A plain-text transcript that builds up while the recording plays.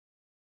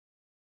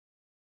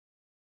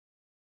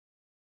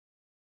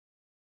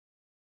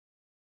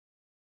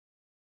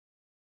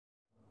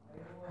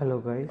Hello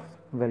guys,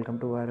 welcome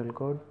to Viral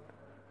Code.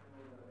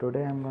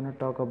 Today I'm going to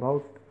talk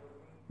about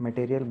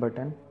material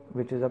button,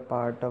 which is a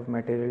part of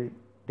material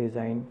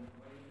design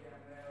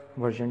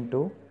version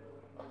 2.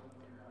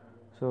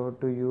 So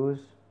to use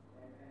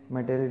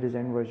material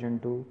design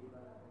version 2,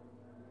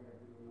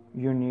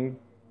 you need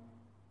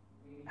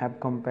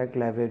app compact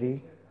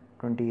library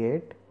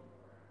 28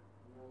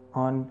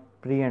 on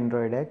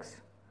pre-Android X.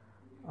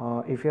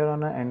 If you're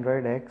on an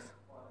Android X,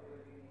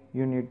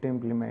 you need to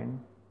implement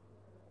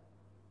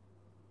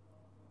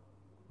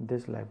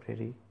this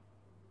library.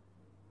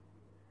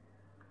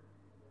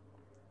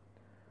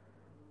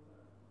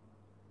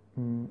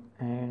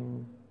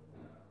 And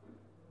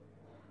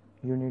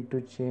you need to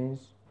change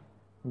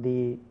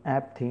the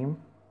app theme,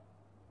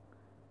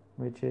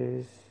 which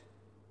is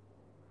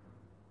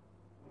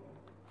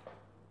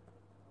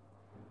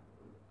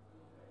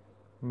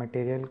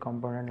material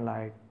component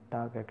light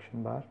dark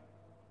action bar.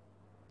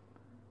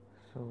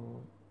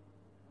 So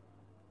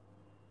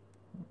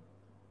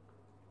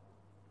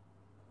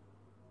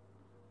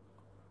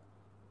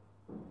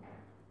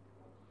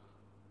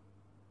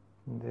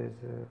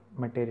there's a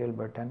material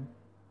button.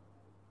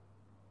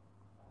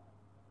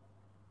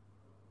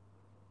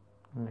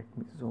 Let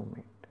me zoom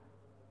it.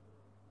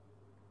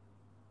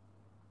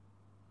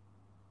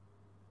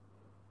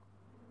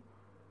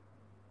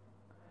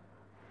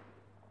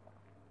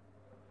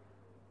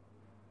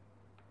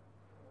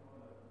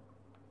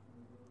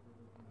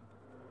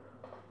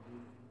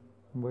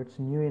 What's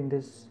new in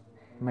this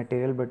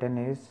material button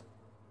is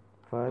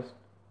first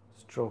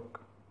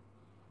stroke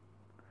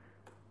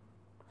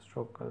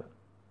color.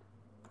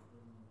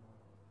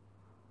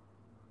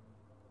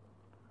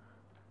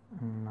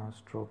 Now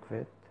stroke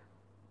width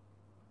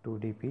 2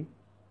 dp.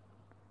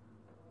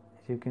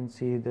 As you can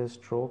see, the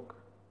stroke.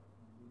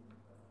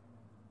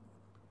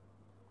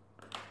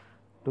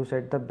 To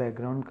set the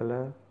background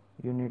color,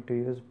 you need to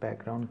use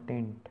background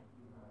tint.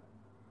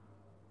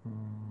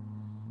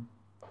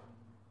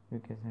 You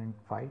can send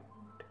white.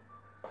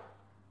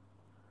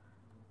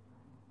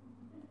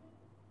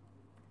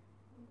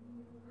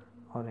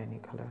 Or any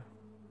color.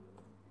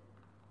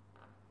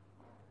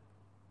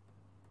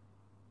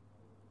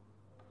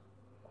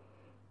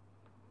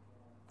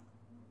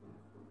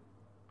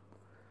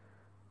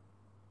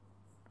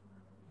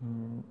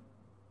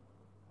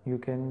 You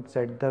can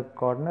set the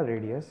corner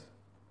radius.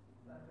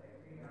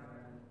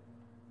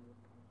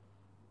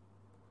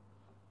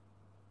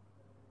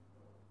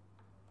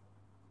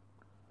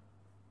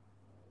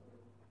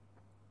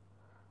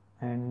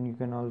 And you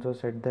can also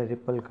set the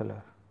ripple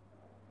color.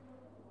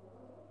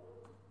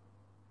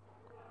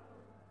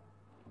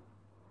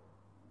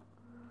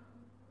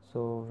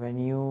 So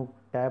when you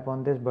tap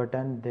on this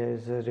button, there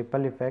is a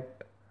ripple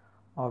effect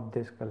of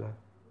this color.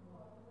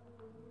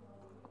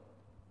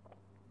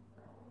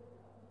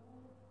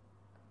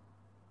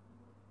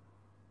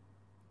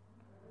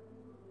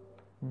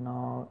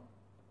 Now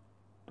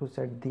to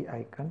set the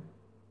icon,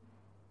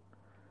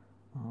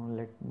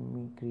 let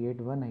me create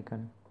one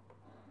icon.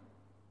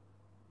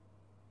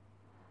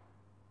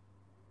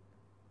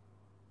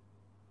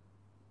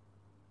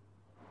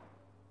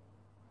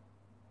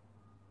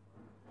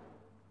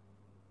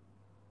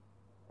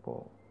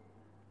 Oh.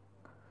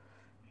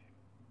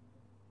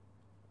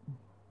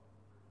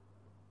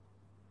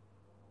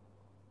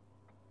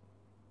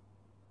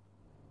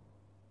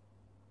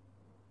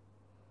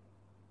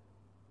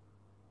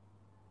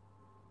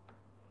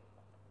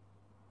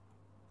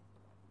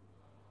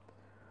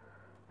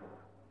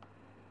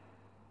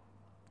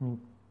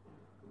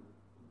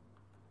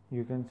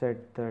 You can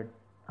set the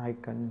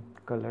icon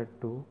color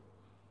to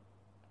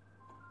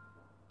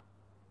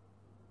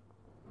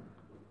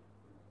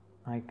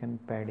icon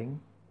padding.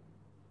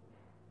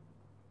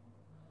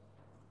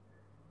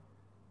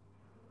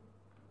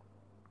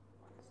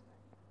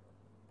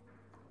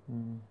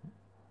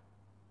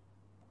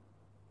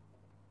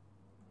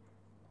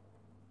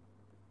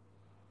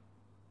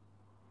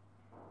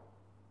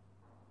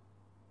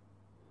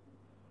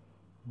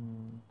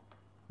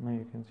 Now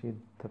you can see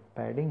the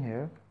padding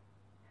here.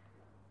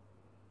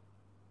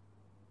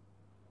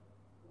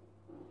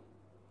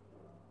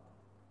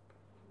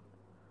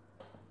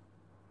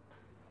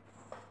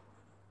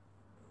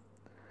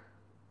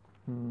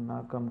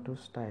 Now come to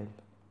style.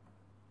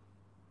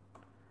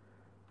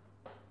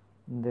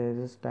 There is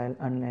a style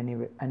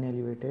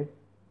unelevated,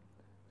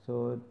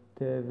 so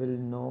there will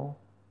no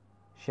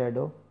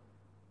shadow.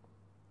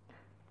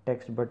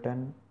 Text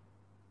button,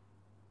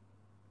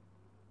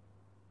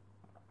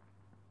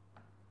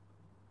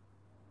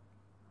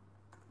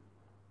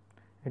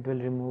 it will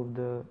remove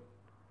the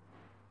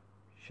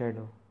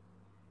shadow.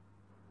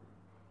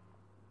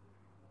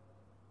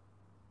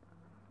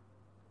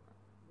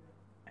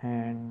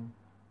 And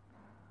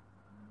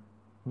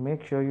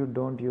make sure you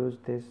don't use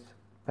this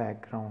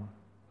background.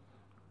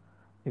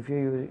 If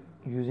you're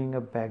using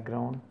a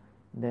background,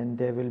 then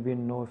there will be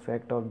no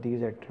effect of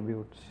these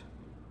attributes.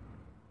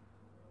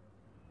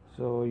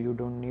 So you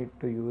don't need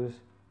to use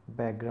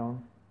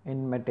background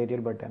in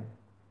material button.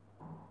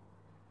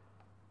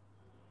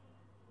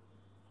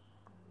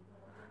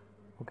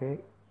 Okay,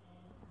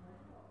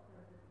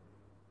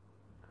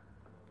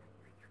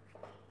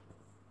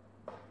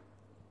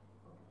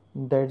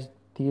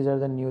 these are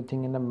the new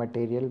thing in the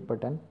material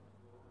button.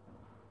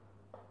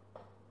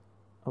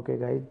 Okay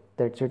guys,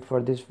 that's it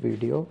for this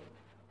video.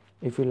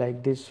 If you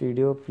like this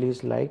video,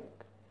 please like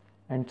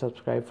and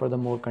subscribe for the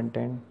more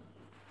content.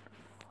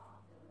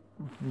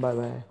 Bye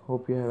bye.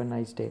 Hope you have a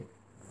nice day.